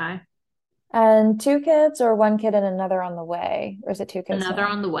singer guy. and two kids or one kid and another on the way. Or is it two kids Another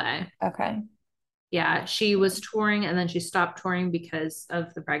now? on the way. Okay. Yeah, she was touring and then she stopped touring because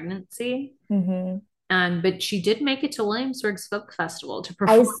of the pregnancy. Mm-hmm. But she did make it to Williamsburg's Folk Festival to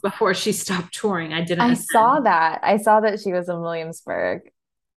I perform before she stopped touring. I didn't I saw attend. that. I saw that she was in Williamsburg.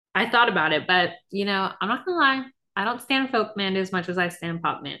 I thought about it, but I'm not gonna lie. I don't stand folk Mandy as much as I stand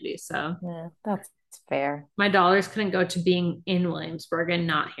pop Mandy. So Yeah, that's fair. my dollars couldn't go to being in Williamsburg and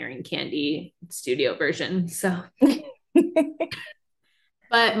not hearing Candy studio version. So,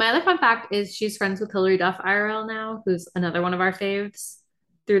 but my other fun fact is she's friends with Hilary Duff IRL now, who's another one of our faves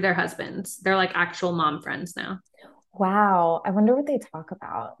through their husbands. They're like actual mom friends now. Wow. I wonder what they talk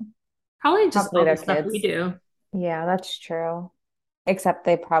about. Probably just Probably all the their stuff we kids. do. Yeah, that's true. Except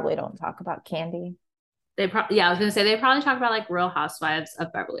they probably don't talk about Candy. Yeah, I was gonna say they probably talk about like Real Housewives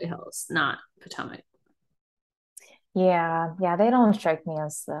of Beverly Hills, not Potomac. Yeah, yeah, they don't strike me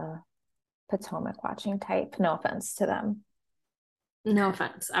as the Potomac watching type. No offense to them. No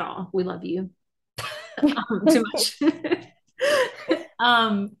offense at all. We love you. Too much.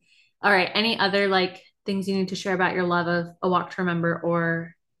 um, all right. Any other like things you need to share about your love of A Walk to Remember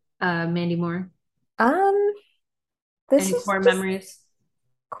or Mandy Moore? Um, this Any is core just memories?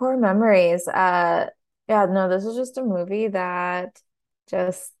 core memories. Yeah, no, this is just a movie that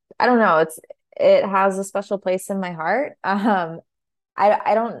just I don't know, it has a special place in my heart. I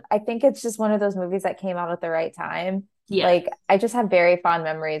don't I think it's just one of those movies that came out at the right time. Yeah. Like I just have very fond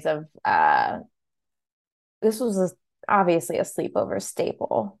memories of this was obviously a sleepover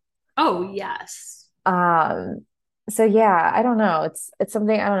staple. Oh, yes. Um, so yeah, I don't know. It's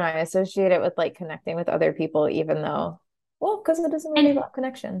something I don't know. I associate it with like connecting with other people, even though, well, because it isn't really And about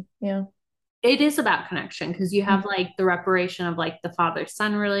connection. Yeah. it is about connection because you have Mm-hmm. like the reparation of like the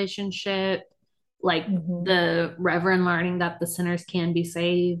father-son relationship, like Mm-hmm. the reverend learning that the sinners can be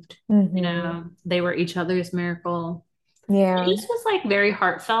saved. Mm-hmm. They were each other's miracle. It Yeah. just was like very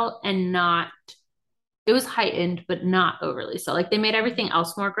heartfelt and not, it was heightened, but not overly so. Like they made everything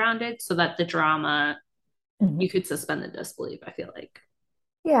else more grounded so that the drama, Mhm. you could suspend the disbelief, I feel like.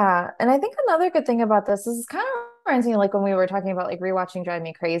 Yeah. And I think another good thing about this is kind of reminds me like when we were talking about like rewatching Drive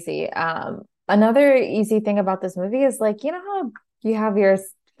Me Crazy. Another easy thing about this movie is like, you know how you have your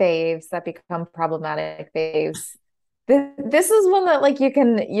faves that become problematic faves. This is one that like you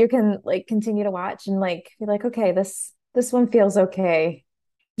can like continue to watch and like be like, okay, this one feels okay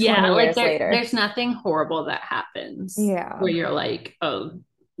Yeah, 20 like years later. there's nothing horrible that happens Yeah. where you're like, oh,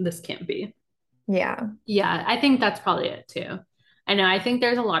 this can't be. Yeah. Yeah, I think that's probably it too. I know, I think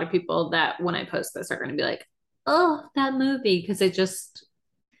there's a lot of people that when I post this are going to be like, oh, that movie, because it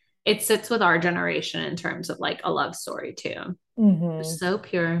sits with our generation in terms of like a love story too. Hmm. So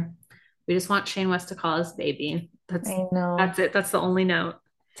pure. We just want Shane West to call us baby. I know. That's it. That's the only note.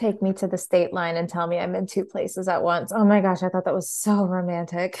 Take me to the state line and tell me I'm in two places at once. Oh my gosh, I thought that was so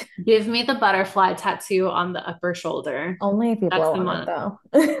romantic. Give me the butterfly tattoo on the upper shoulder. Only if you That's blow the on it one.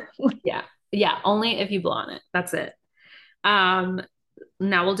 though. Yeah. Yeah. Only if you blow on it. That's it. Um,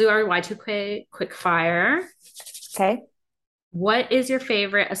 Now we'll do our Y2K quick fire. Okay, What is your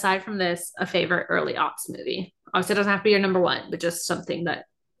favorite, aside from this, a favorite early aughts movie? Obviously, it doesn't have to be your number one, but just something that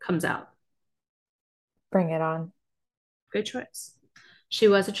comes out. bring it on. Good choice. She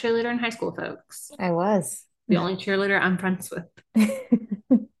was a cheerleader in high school, folks. I was. The only cheerleader I'm friends with.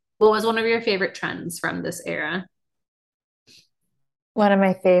 What was one of your favorite trends from this era? One of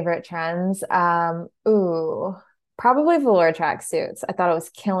my favorite trends. Probably velour tracksuits. I thought it was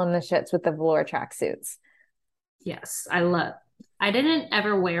killing the shits with the velour tracksuits. Yes, I love. I didn't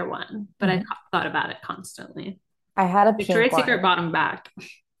ever wear one, but I Mhm. thought about it constantly. I had a pink Victoria's Secret one. bought them back.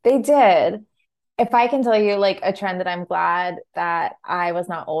 They did. If I can tell you like a trend that I'm glad that I was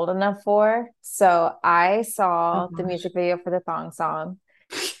not old enough for. So I Oh saw the gosh. music video for the thong song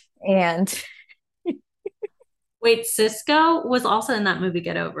and Wait, Cisco was also in that movie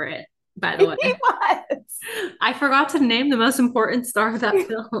Get Over It, by the way. he was. I forgot to name the most important star of that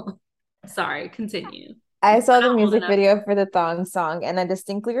film. Sorry, continue. I We're saw the not old music enough. video for the thong song, and I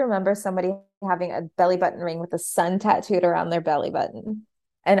distinctly remember somebody having a belly button ring with a sun tattooed around their belly button.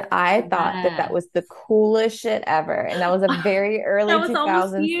 And I thought that that Yes. was the coolest shit ever. And that was a very That early was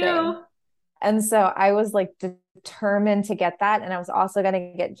almost 2000s thing. you. And so I was like determined to get that. And I was also going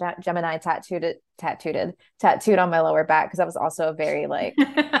to get Gemini tattooed on my lower back because that was also a very like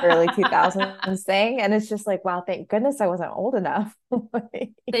early 2000s thing. And it's just like, wow, thank goodness I wasn't old enough.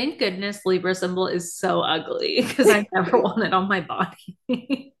 Thank goodness Libra symbol is so ugly because I never want it on my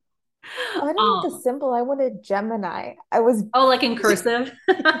body. I didn't want the um, symbol. I wanted Gemini. I was, oh, like in cursive.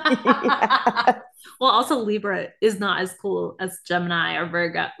 yeah, Well, also Libra is not as cool as Gemini or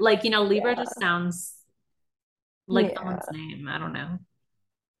Virgo. Like, Libra just yeah, sounds like someone's yeah. name. I don't know.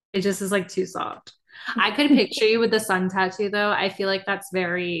 It just is like too soft. I could picture you with the sun tattoo though. I feel like that's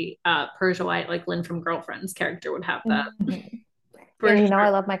very Persia White, like Lynn from Girlfriends character would have that Mhm. for And you know, I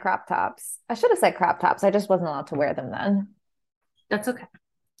sure. love my crop tops. I should have said crop tops. I just wasn't allowed to wear them then. That's okay.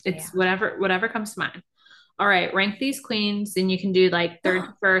 Yeah. It's whatever comes to mind. All right, rank these queens, and you can do like third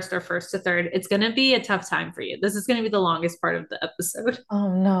to first or first to third. It's gonna be a tough time for you. This is gonna be the longest part of the episode.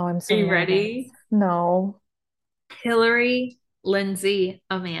 Oh no, I'm Are so you nervous. ready? No. Hillary, Lindsay,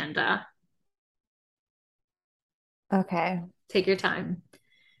 Amanda. Okay. Take your time.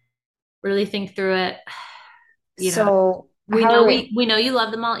 Really think through it. You know, So we how know are we? we know you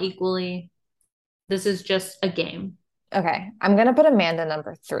love them all equally. This is just a game. Okay. I'm gonna put Amanda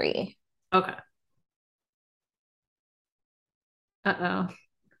number three. Okay. Uh-oh.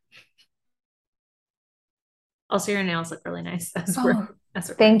 Also, your nails look really nice Oh, as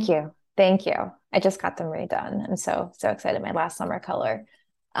we're thank you. Thank you. I just got them redone. I'm so excited. My last summer color.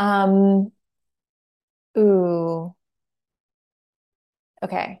 Um, ooh,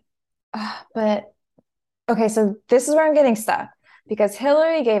 okay. But okay, so this is where I'm getting stuck because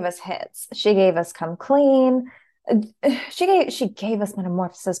Hillary gave us hits. She gave us Come Clean. She gave us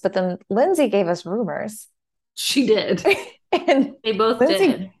Metamorphosis, but then Lindsay gave us Rumors. She did. And They both Lindsay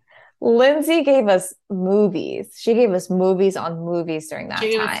did. Lindsay gave us movies. She gave us movies on movies during She that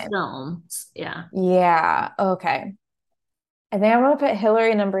gave us time. films. Yeah. Yeah, okay. I think I'm gonna put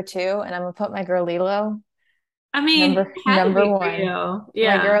Hillary number two, and I'm gonna put my girl Lilo I mean, it had to number be for one. you. My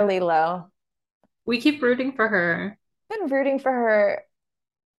Yeah. girl Lilo. We keep rooting for her. Been rooting for her.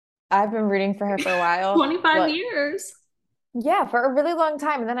 I've been rooting for her for a while. 25 Look, years. yeah, for a really long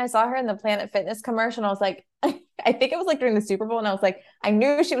time. And then I saw her in the Planet Fitness commercial, and I was like, I think it was like during the Super Bowl, and I was like, I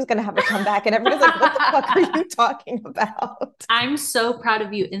knew she was gonna have a comeback. And everybody's like, what the fuck are you talking about? I'm so proud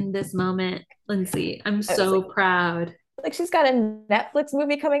of you in this moment, Lindsay. I'm I was so proud. like she's got a Netflix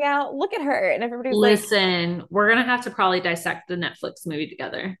movie coming out. Look at her. And everybody's like, Listen, we're gonna have to probably dissect the Netflix movie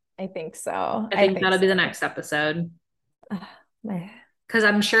together. I think so. I I think think that'll so. be the next episode. My- Because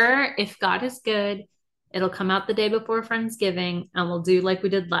I'm sure if God is good, it'll come out the day before Friendsgiving and we'll do like we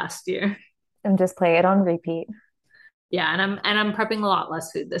did last year. And just play it on repeat. Yeah, and I'm prepping a lot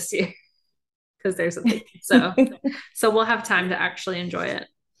less food this year. because there's a thing. So we'll have time to actually enjoy it.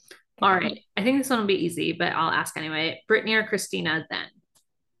 All right. I think this one will be easy, but I'll ask anyway. Brittany or Christina then?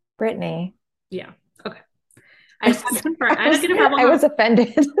 Brittany. Yeah. Okay. I just had to confirm. I was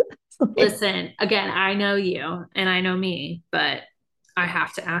offended. Listen, again, I know you and I know me, but I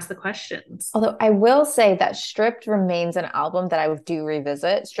have to ask the questions. Although I will say that Stripped remains an album that I do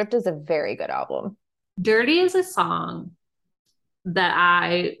revisit. Stripped is a very good album. Dirty is a song that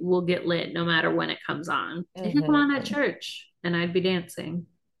I will get lit no matter when it comes on. It could come on at church and I'd be dancing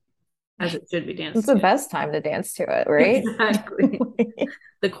as it should be danced. It's the best time to dance to it, right? Exactly.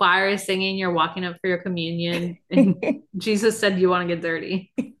 The choir is singing, you're walking up for your communion, and Jesus said, you want to get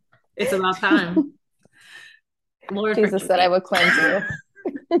dirty. It's about time. Lord, Jesus said I would cleanse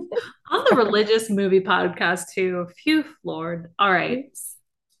you. On the religious movie podcast too. Phew, Lord. All right.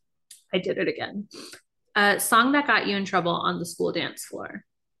 I did it again. Song that got you in trouble on the school dance floor.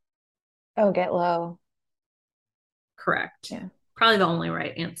 Oh, Get Low. Correct. Yeah. Probably the only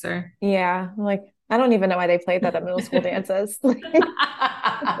right answer. Yeah. Like, I don't even know why they played that at middle school dances. Like,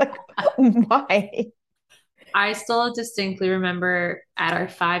 why? I still distinctly remember at our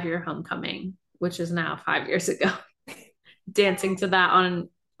 5-year homecoming, which is now 5 years ago, dancing to that on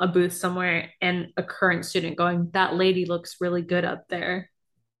a booth somewhere and a current student going, that lady looks really good up there.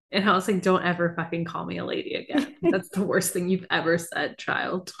 And I was like, don't ever fucking call me a lady again. That's the worst thing you've ever said,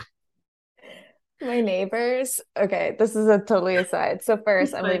 child. My neighbors, okay, this is a totally aside. So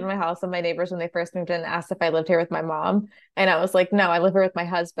first, I'm leaving my house, and my neighbors, when they first moved in, asked if I lived here with my mom. And I was like, no, I live here with my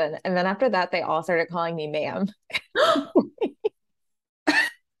husband. And then after that, they all started calling me ma'am.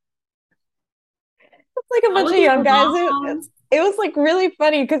 Like a bunch of young guys. It was like really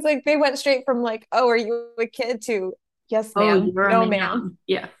funny because like they went straight from like, oh, are you a kid to yes, ma'am. No, ma'am.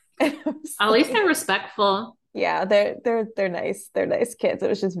 Yeah. At least they're respectful. Yeah, they're nice. They're nice kids. It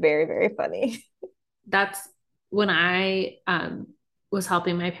was just very, very funny. That's when I was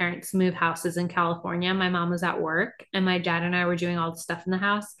helping my parents move houses in California. My mom was at work and my dad and I were doing all the stuff in the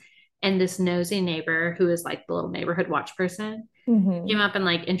house. And this nosy neighbor who is like the little neighborhood watch person came up and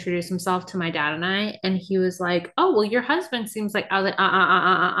like introduced himself to my dad and I. And he was like, oh, well, your husband seems like, I was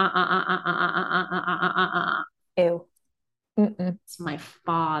like, ew. It's my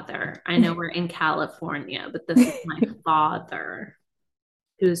father. I know we're in California, but this is my father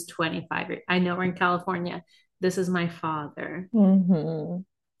who's 25. I know we're in California. This is my father.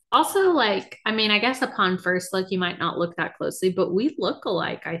 Also, like, I mean, I guess upon first look, you might not look that closely, but we look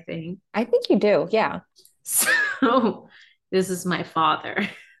alike, I think. I think you do, yeah. So this is my father.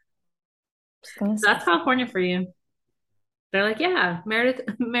 So that's California for you. They're like, yeah, Meredith,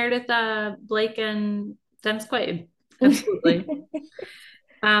 Blake, and Dennis Quaid. Absolutely.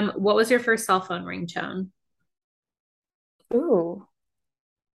 What was your first cell phone ringtone? Ooh.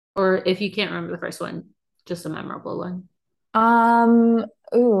 Or if you can't remember the first one, just a memorable one.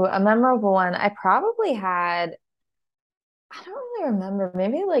 A memorable one. I probably had, I don't really remember.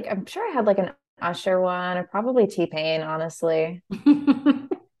 Maybe like I'm sure I had like an Usher one or probably T-Pain, honestly. You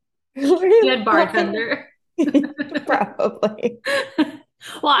had Bartender. Probably.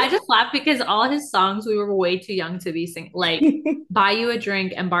 Well, I just laughed because all his songs we were way too young to be singing, like Buy You a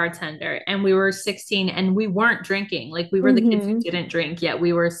Drink and Bartender. And we were 16 and we weren't drinking. Like we were the kids who didn't drink, yet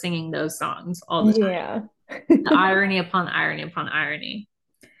we were singing those songs all the time. Yeah. The irony upon irony upon irony.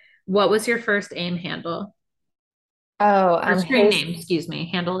 What was your first AIM handle? Oh, screen name, excuse me.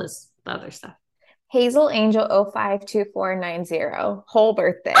 Handle is the other stuff. Hazel Angel 052490. Whole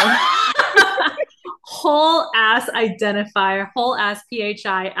birthday. Whole ass identifier, whole ass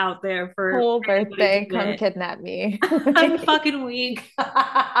PHI out there for whole birthday. Come kidnap me. I'm fucking weak.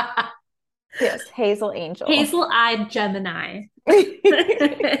 Yes, Hazel Angel. Hazel-eyed Gemini.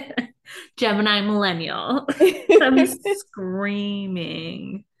 Gemini millennial. I'm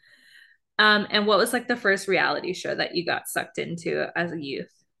screaming. And what was like the first reality show that you got sucked into as a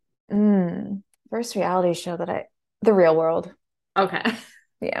youth? First reality show The Real World. Okay.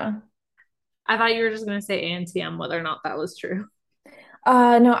 Yeah. I thought you were just going to say ANTM, whether or not that was true.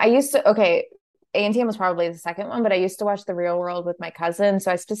 No, I used to, okay, ANTM was probably the second one, but I used to watch The Real World with my cousin.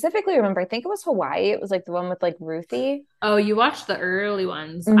 So I specifically remember, I think it was Hawaii. It was like the one with like Ruthie. Oh, you watched the early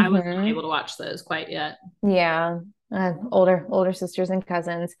ones. I wasn't able to watch those quite yet. Yeah. Older sisters and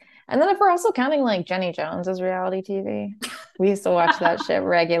cousins. And then if we're also counting like Jenny Jones as reality TV, we used to watch that shit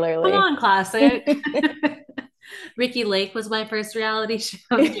regularly. Come on, classic. Ricky Lake was my first reality show.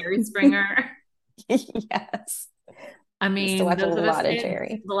 Jerry Springer. Yes. I mean, used to watch a lot of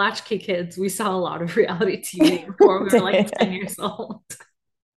Jerry. The Latchkey Kids, we saw a lot of reality TV before we were like 10 years old.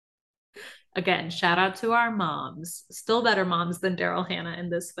 Again, shout out to our moms. Still better moms than Daryl Hannah in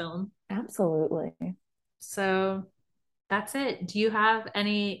this film. Absolutely. So that's it. Do you have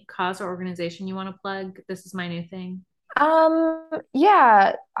any cause or organization you want to plug? This is my new thing.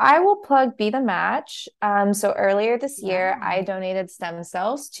 Yeah, I will plug Be the Match. So earlier this year, I Wow. donated stem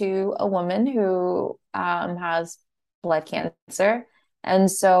cells to a woman who has blood cancer. And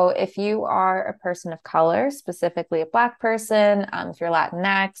so if you are a person of color, specifically a Black person, if you're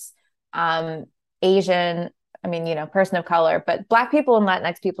Latinx, um, Asian, I mean, person of color, but Black people and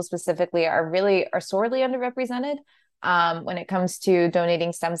Latinx people specifically are sorely underrepresented when it comes to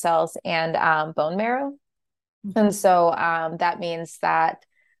donating stem cells and bone marrow. Mhm. And so that means that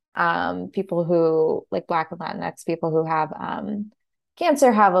people who, like Black and Latinx people who have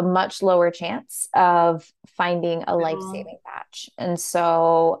cancer, have a much lower chance of finding a Cool. life-saving match. And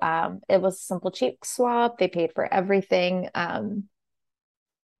so it was a simple cheek swab. They paid for everything.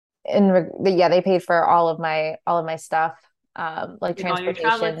 Yeah, they paid for all of my stuff, like Like all your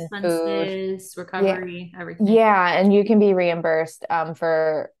travel transportation, food. expenses, Yeah, recovery, everything. yeah, and you can be reimbursed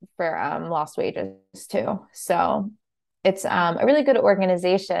for lost wages too. So it's a really good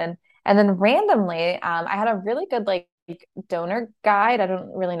organization. And then randomly, I had a really good like donor guide. I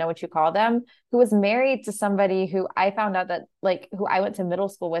don't really know what you call them, who was married to somebody who I found out that like who I went to middle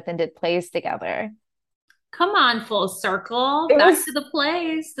school with and did plays together. Come on, full circle. It Back was to the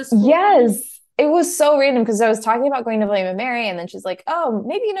place, the school. Yes, it was so random because I was talking about going to William and Mary, and then she's like, "Oh,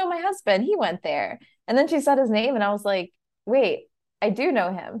 maybe you know my husband. He went there." And then she said his name, and I was like, "Wait, I do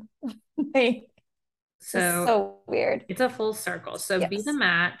know him." Like, just So so weird. it's a full circle. So be the Yes.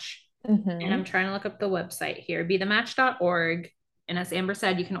 match. And Hmm. I'm trying to look up the website here, bethematch.org. And as Amber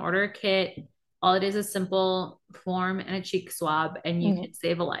said, you can order a kit. All it is a simple form and a cheek swab, and you can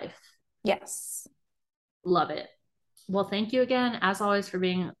save a life. Yes. Love it. Well, thank you again, as always, for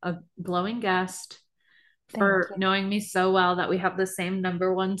being a glowing guest, Thank for knowing me so well that we have the same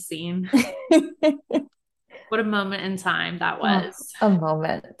number one scene. you. What a moment in time that Oh, was. a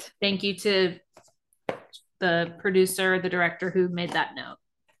moment. Thank you to the producer, the director who made that note.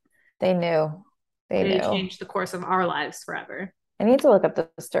 They knew. They They knew. changed the course of our lives forever. I need to look up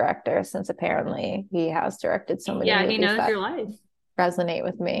this director since apparently he has directed so many Yeah, he movies knows that your life. resonate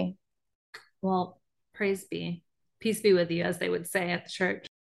with me. Well, praise be. Peace be with you, as they would say at the church.